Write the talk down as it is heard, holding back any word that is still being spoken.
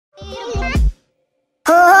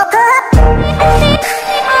Hey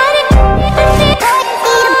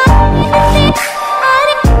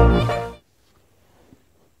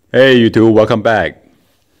YouTube, welcome back.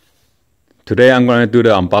 Today I'm going to do the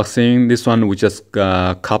unboxing. This one we just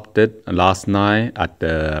copped it last night at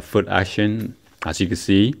the Foot Action, as you can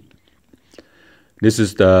see. This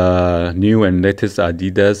is the new and latest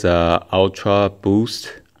Adidas Ultraboost.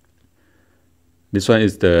 This one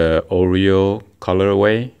is the Oreo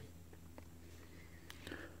Colorway.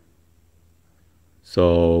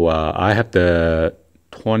 So I have the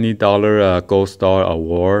 $20 Gold Star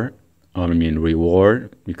Award.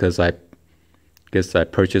 Reward, because I guess I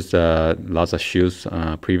purchased lots of shoes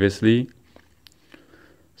previously.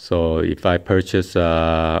 So if I purchase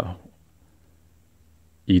either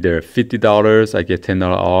 $50, I get $10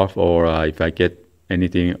 off, or if I get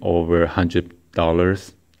anything over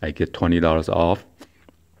 $100, I get $20 off.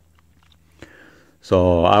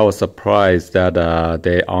 So I was surprised that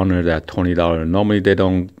they honor that $20. Normally they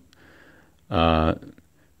don't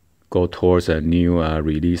go towards a new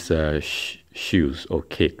release shoes or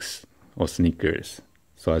kicks or sneakers.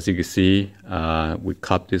 So as you can see, we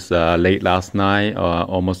copped this late last night,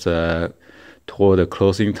 almost toward the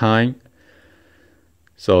closing time.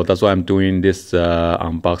 So that's why I'm doing this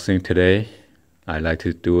unboxing today. I like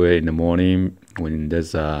to do it in the morning when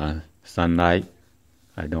there's sunlight.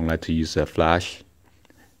 I don't like to use a flash.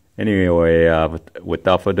 Anyway,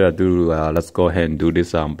 without further ado, let's go ahead and do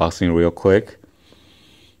this unboxing real quick.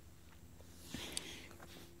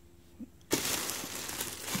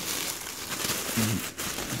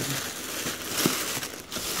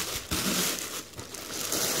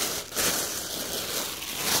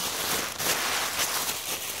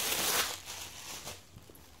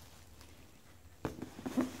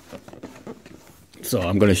 So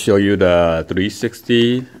I'm going to show you the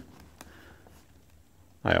 360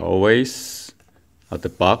 I always out the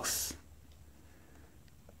box.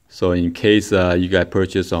 So in case you guys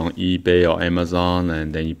purchase on eBay or Amazon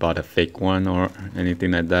and then you bought a fake one or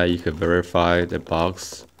anything like that, you can verify the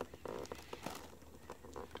box.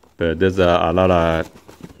 But there's a lot of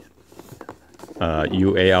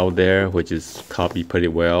UA out there which is copied pretty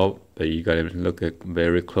well, but you gotta look at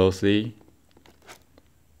very closely.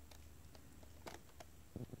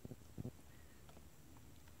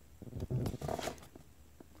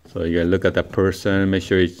 So you gotta look at that person, make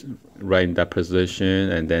sure it's right in that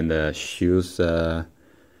position, and then the shoes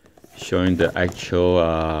showing the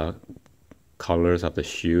actual colors of the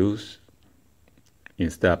shoes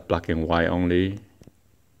instead of black and white only. You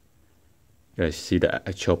guys see the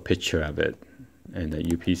actual picture of it and the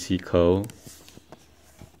UPC code.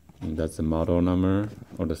 And that's the model number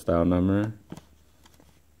or the style number.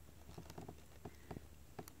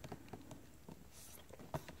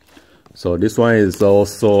 So this one is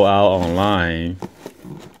also out online,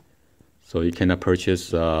 so you cannot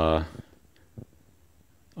purchase online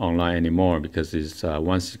anymore because it's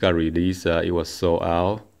once it got released, it was sold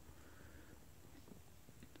out.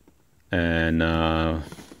 And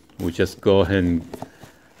we just go ahead and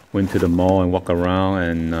went to the mall and walk around,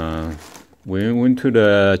 and we went to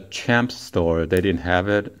the Champs store. They didn't have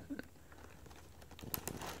it.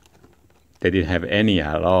 They didn't have any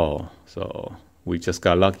at all. So we just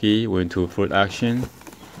got lucky, went to Foot Action,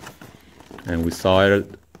 and we saw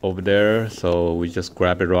it over there, so we just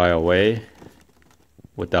grabbed it right away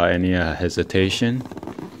without any hesitation.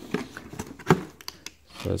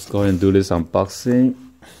 So let's go ahead and do this unboxing.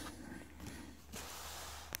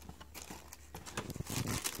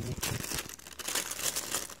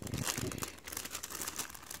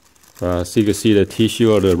 So you can see the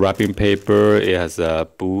tissue or the wrapping paper, it has a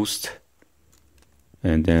boost.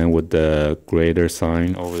 And then with the greater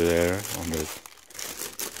sign over there on the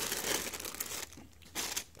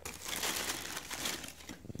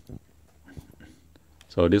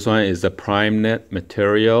so this one is the Primeknit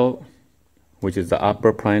material, which is the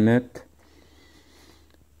upper Primeknit,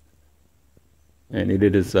 and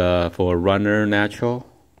it is for runner natural.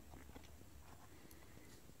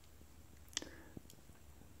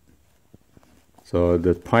 So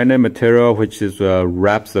the Primeknit material, which is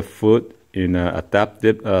wraps the foot in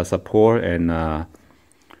adaptive support and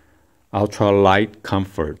ultralight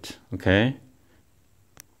comfort. Okay,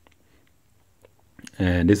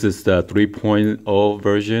 and this is the 3.0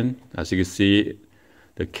 version. As you can see,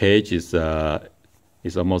 the cage is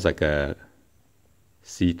almost like a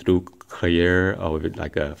see-through clear, or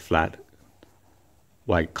like a flat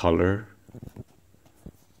white color.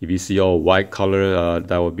 If you see all white color,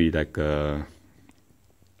 that would be like a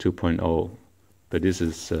 2.0. But this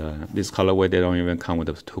is this colorway, they don't even come with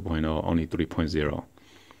a 2.0, only 3.0.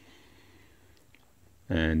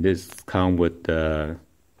 And this comes with the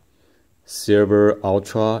silver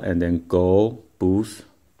ultra and then gold boost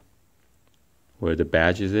where the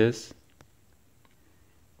badges is.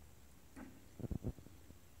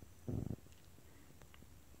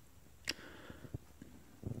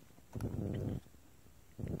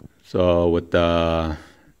 So with the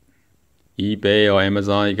eBay or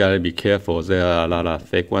Amazon, you gotta be careful. There are a lot of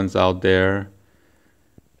fake ones out there.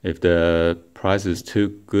 If the price is too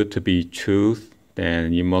good to be truth,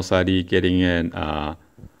 then you're most likely getting an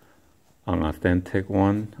unauthentic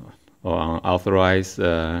one or unauthorized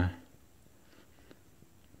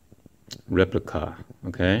replica.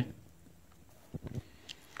 Okay.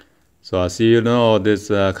 So as you know, this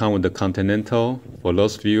comes with the Continental. For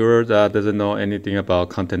those viewers that doesn't know anything about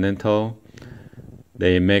Continental,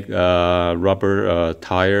 they make rubber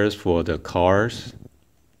tires for the cars.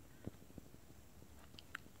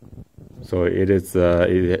 So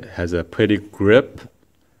it has a pretty grip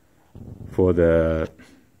for the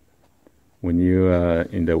when you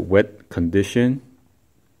in the wet condition,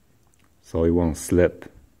 so it won't slip.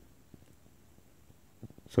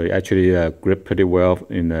 So it actually grip pretty well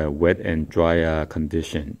in a wet and dry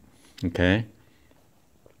condition. Okay.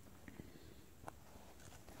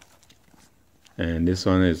 And this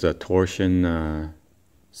one is a torsion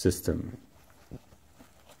system.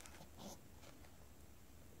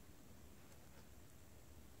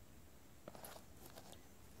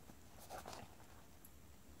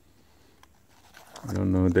 I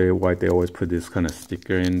don't know why they always put this kind of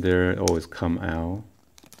sticker in there. It always come out.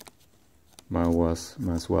 Might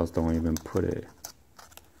as well don't even put it.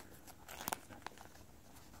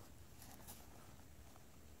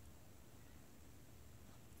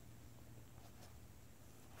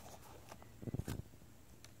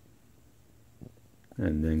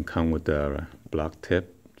 And then come with the block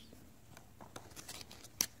tip,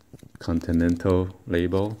 Continental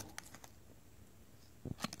label.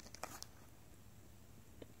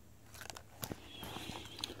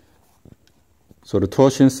 So the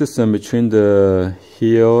torsion system between the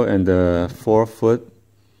heel and the forefoot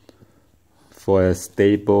for a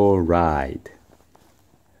stable ride.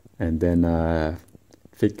 And then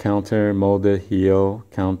fit counter, molded heel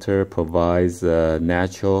counter provides a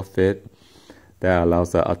natural fit that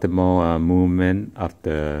allows the optimal movement of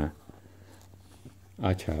the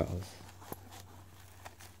outsole.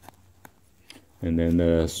 And then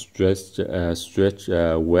the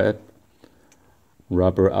STRETCHWEB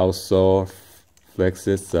rubber outsole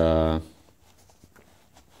flexes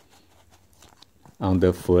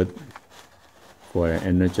underfoot for an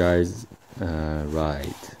energized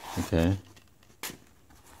ride. Okay.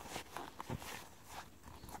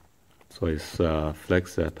 So it's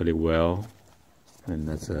flexed pretty well, and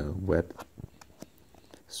that's a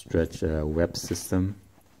STRETCHWEB system.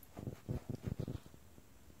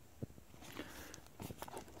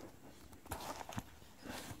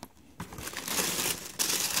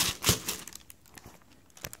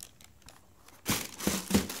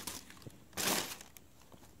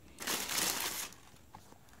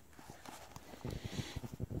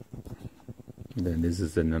 Then this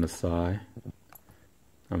is another side.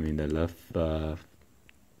 I mean the left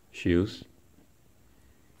shoes.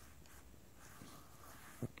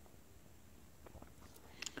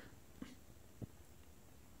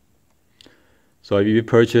 So if you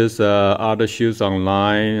purchase other shoes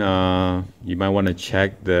online, you might want to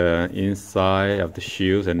check the inside of the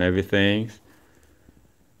shoes and everything.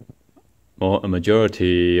 Well, a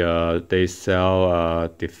majority they sell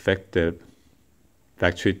defective,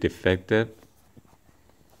 factory defective.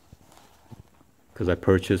 Because I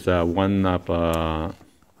purchased one of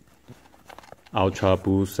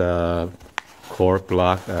Ultraboost core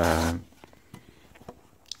block on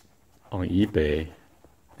eBay,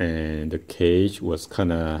 and the cage was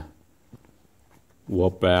kind of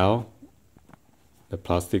warped out, the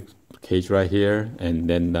plastic cage right here, and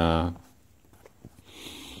then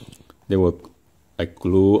they were like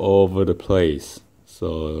glue all over the place.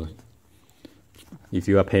 So if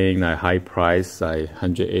you are paying a high price, like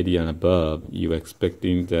 180 and above, you're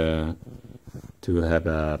expecting to have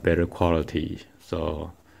a better quality.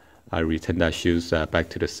 So I returned that shoes back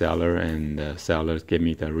to the seller, and the seller gave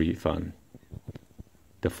me the refund,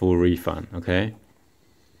 the full refund. Okay.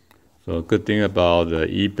 So good thing about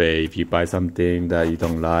eBay, if you buy something that you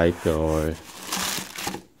don't like or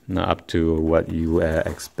not up to what you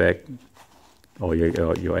expect or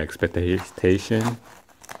your expectation,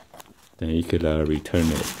 then you could return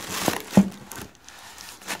it.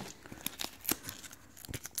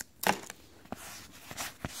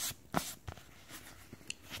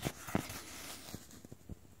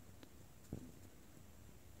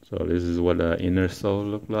 So this is what the inner sole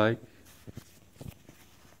look like.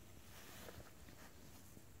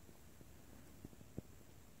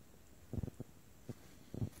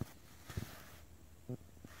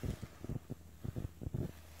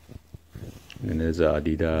 And there's a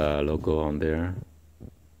Adidas logo on there.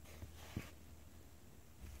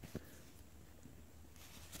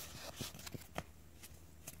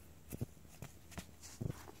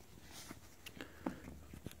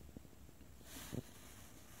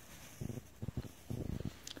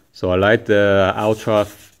 So I like the Ultra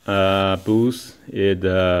Boost. It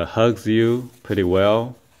hugs you pretty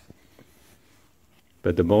well.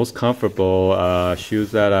 But the most comfortable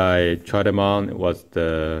shoes that I tried them on was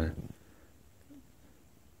the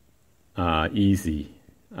Easy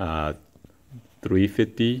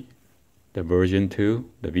 350, the version 2,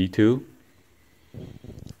 the V2.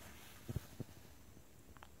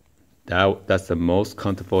 That's the most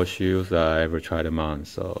comfortable shoes I ever tried them on.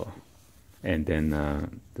 So, and then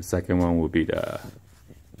the second one will be the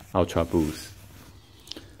Ultra Boost.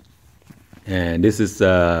 And this is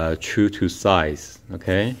true to size,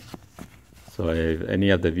 okay? So if any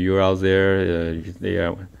of the viewers out there, they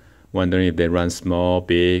are wondering if they run small,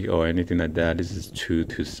 big, or anything like that, this is true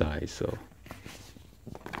to size.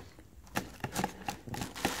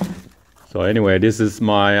 So anyway, this is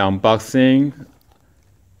my unboxing.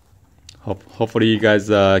 Hopefully you guys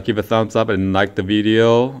give a thumbs up and like the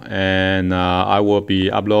video, and I will be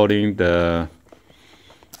uploading the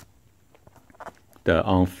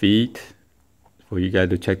on feed for you guys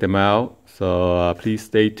to check them out. So please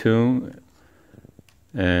stay tuned,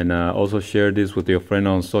 and also share this with your friend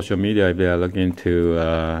on social media if they are looking to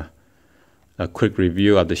a quick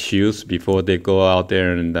review of the shoes before they go out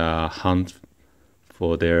there and hunt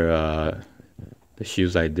for their the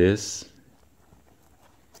shoes like this.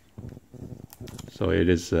 So it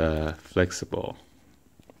is flexible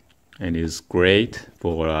and is great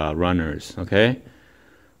for runners. Okay,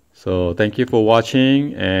 so thank you for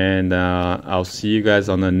watching, and I'll see you guys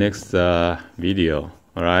on the next video.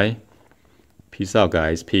 All right, peace out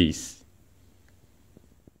guys, peace.